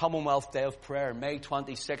one. The Commonwealth Day of Prayer, May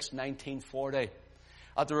 26, 1940.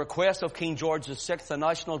 At the request of King George VI, the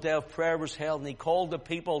National Day of Prayer was held, and he called the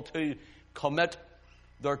people to commit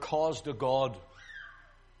their cause to God.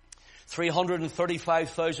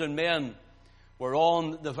 335,000 men were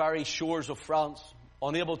on the very shores of France,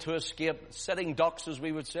 unable to escape, sitting ducks, as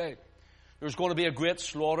we would say. There was going to be a great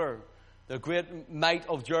slaughter. The great might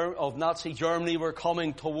of Nazi Germany were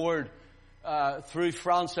coming toward, through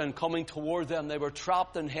France and coming toward them. They were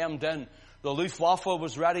trapped and hemmed in. The Luftwaffe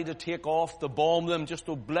was ready to take off, to bomb them, just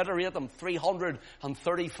to obliterate them.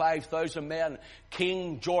 335,000 men.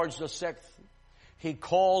 King George VI, he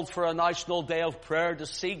called for a national day of prayer to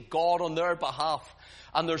seek God on their behalf.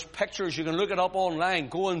 And there's pictures, you can look it up online,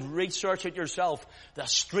 go and research it yourself. The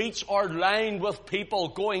streets are lined with people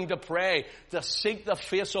going to pray, to seek the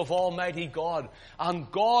face of Almighty God.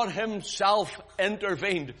 And God Himself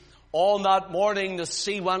intervened. On that morning, the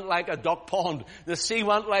sea went like a duck pond. The sea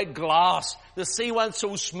went like glass. The sea went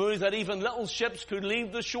so smooth that even little ships could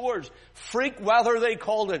leave the shores. Freak weather, they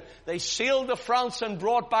called it. They sailed to France and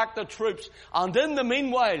brought back the troops. And in the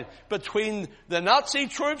meanwhile, between the Nazi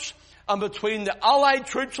troops and between the Allied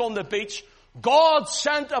troops on the beach, God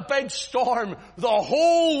sent a big storm the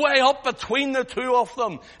whole way up between the two of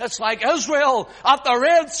them. It's like Israel at the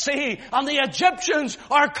Red Sea, and the Egyptians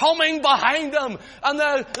are coming behind them. And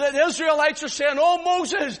the Israelites are saying, "Oh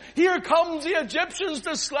Moses, here comes the Egyptians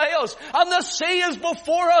to slay us, and the sea is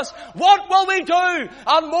before us. What will we do?"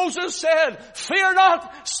 And Moses said, "Fear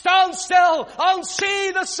not, stand still and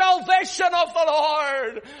see the salvation of the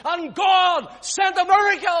Lord." And God sent a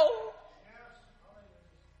miracle.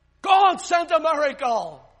 God sent a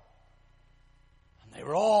miracle. And they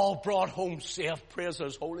were all brought home safe. Praise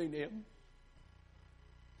His holy name.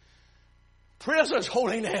 Praise His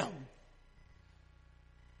holy name.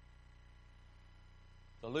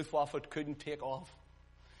 The Luftwaffe couldn't take off.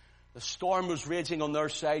 The storm was raging on their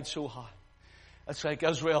side so high. It's like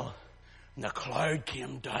Israel, and the cloud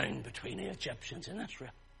came down between the Egyptians and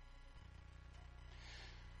Israel.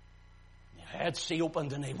 The Red Sea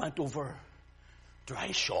opened and they went over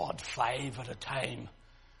dry shod, 5 at a time,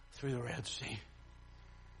 through the Red Sea.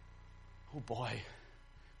 Oh boy,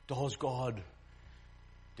 does God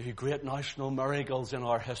do great national miracles in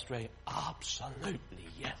our history? Absolutely,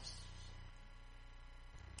 yes.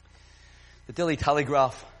 The Daily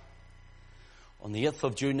Telegraph on the 8th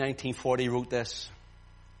of June 1940 wrote this.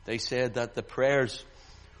 They said that the prayers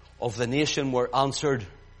of the nation were answered,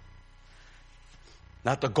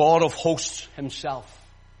 that the God of hosts Himself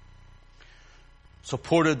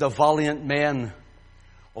supported the valiant men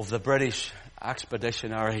of the British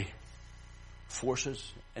Expeditionary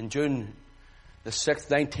Forces. In June the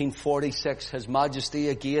 6th, 1946, His Majesty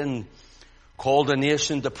again called the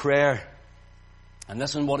nation to prayer. And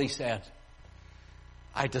listen what he said.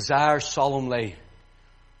 "I desire solemnly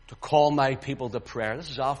to call my people to prayer."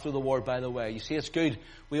 This is after the war, by the way. You see, it's good.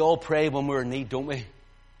 We all pray when we're in need, don't we?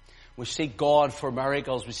 We seek God for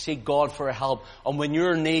miracles. We seek God for help. And when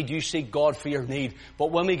you're in need, you seek God for your need.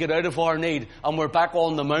 But when we get out of our need and we're back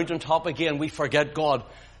on the mountaintop again, we forget God.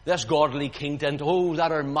 This godly king didn't. Oh,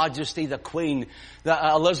 that Her Majesty, the Queen, that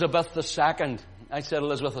Elizabeth II. I said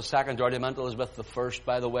Elizabeth II, I already meant Elizabeth I,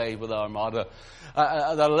 by the way, with the Armada.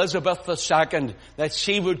 That Elizabeth II, that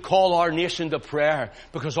she would call our nation to prayer,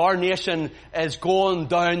 because our nation is going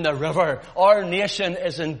down the river. Our nation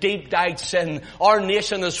is in deep dyed sin. Our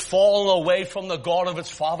nation has fallen away from the God of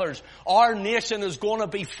its fathers. Our nation is going to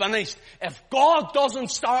be finished. If God doesn't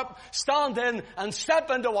stand in and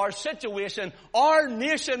step into our situation, our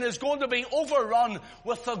nation is going to be overrun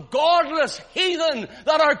with the godless heathen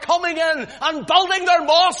that are coming in and building their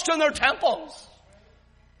mosques and their temples.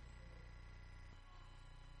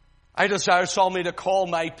 I desire solemnly to call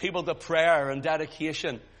my people to prayer and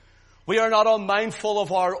dedication. We are not unmindful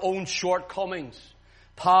of our own shortcomings,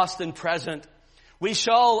 past and present. We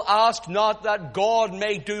shall ask not that God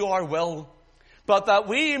may do our will, but that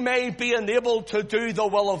we may be enabled to do the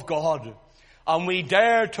will of God. And we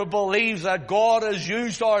dare to believe that God has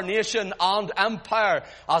used our nation and empire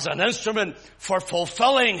as an instrument for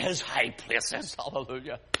fulfilling His high places.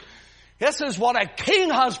 Hallelujah. This is what a king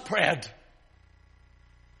has prayed.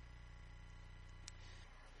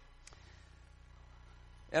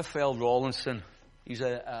 F.L. Rawlinson, he's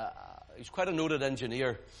quite a noted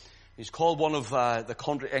engineer. He's called one of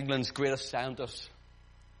England's greatest scientists.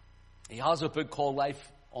 He has a book called Life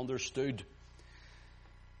Understood.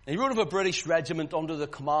 He wrote of a British regiment under the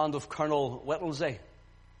command of Colonel Whittlesey,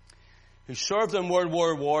 who served in World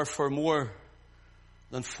War I for more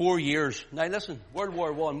than 4 years. Now listen, World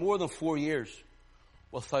War I, more than 4 years,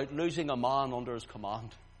 without losing a man under his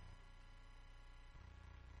command.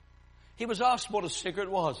 He was asked what his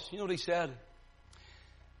secret was. You know what he said?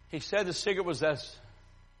 He said the secret was this,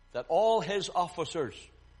 that all his officers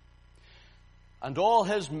and all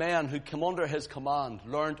his men who came under his command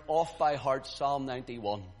learned off by heart Psalm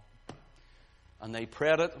 91. And they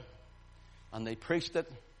prayed it, and they preached it,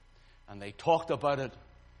 and they talked about it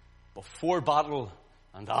before battle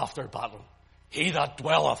and after battle. He that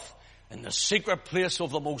dwelleth in the secret place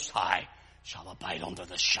of the Most High shall abide under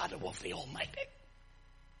the shadow of the Almighty.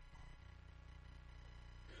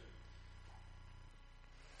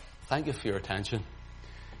 Thank you for your attention.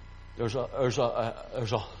 There's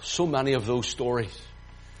so many of those stories.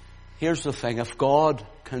 Here's the thing. If God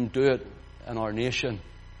can do it in our nation,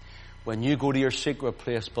 when you go to your secret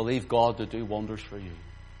place, believe God to do wonders for you.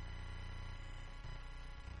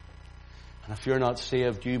 And if you're not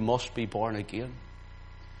saved, you must be born again.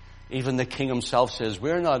 Even the King himself says,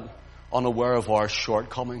 we're not unaware of our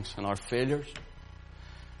shortcomings and our failures.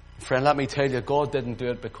 Friend, let me tell you, God didn't do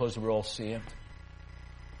it because we're all saved.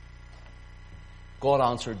 God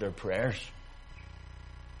answered their prayers.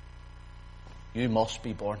 You must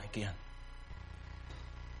be born again.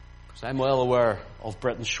 Because I'm well aware of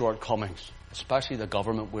Britain's shortcomings, especially the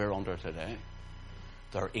government we're under today.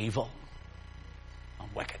 They're evil and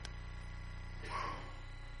wicked.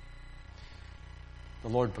 The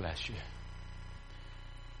Lord bless you.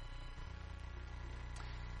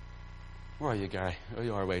 Where are you, Gary? Oh,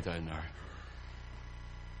 you are way down there.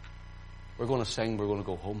 We're going to sing, we're going to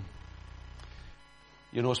go home.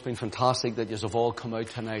 You know, it's been fantastic that you have all come out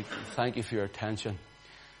tonight. Thank you for your attention.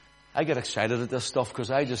 I get excited at this stuff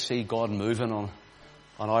because I just see God moving on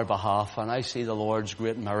our behalf, and I see the Lord's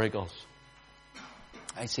great miracles.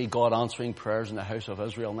 I see God answering prayers in the house of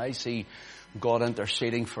Israel, and I see God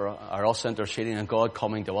interceding or us interceding, and God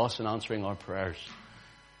coming to us and answering our prayers.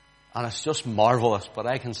 And it's just marvelous. But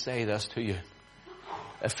I can say this to you.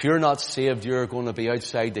 If you're not saved, you're going to be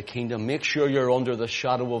outside the kingdom. Make sure you're under the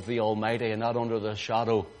shadow of the Almighty and not under the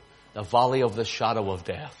valley of the shadow of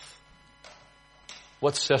death.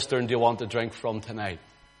 What cistern do you want to drink from tonight?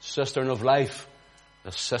 Cistern of life,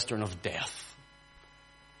 the cistern of death.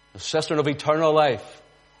 The cistern of eternal life,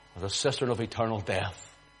 or the cistern of eternal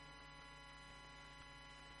death.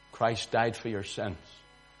 Christ died for your sins.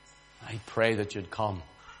 I pray that you'd come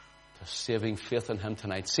to saving faith in Him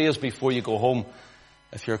tonight. Say us before you go home,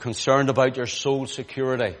 if you're concerned about your soul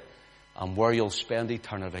security and where you'll spend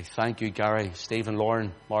eternity. Thank you, Gary, Stephen,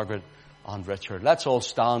 Lauren, Margaret, and Richard. Let's all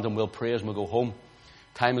stand and we'll pray as we go home.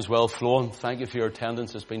 Time is well flown. Thank you for your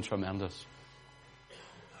attendance. It's been tremendous.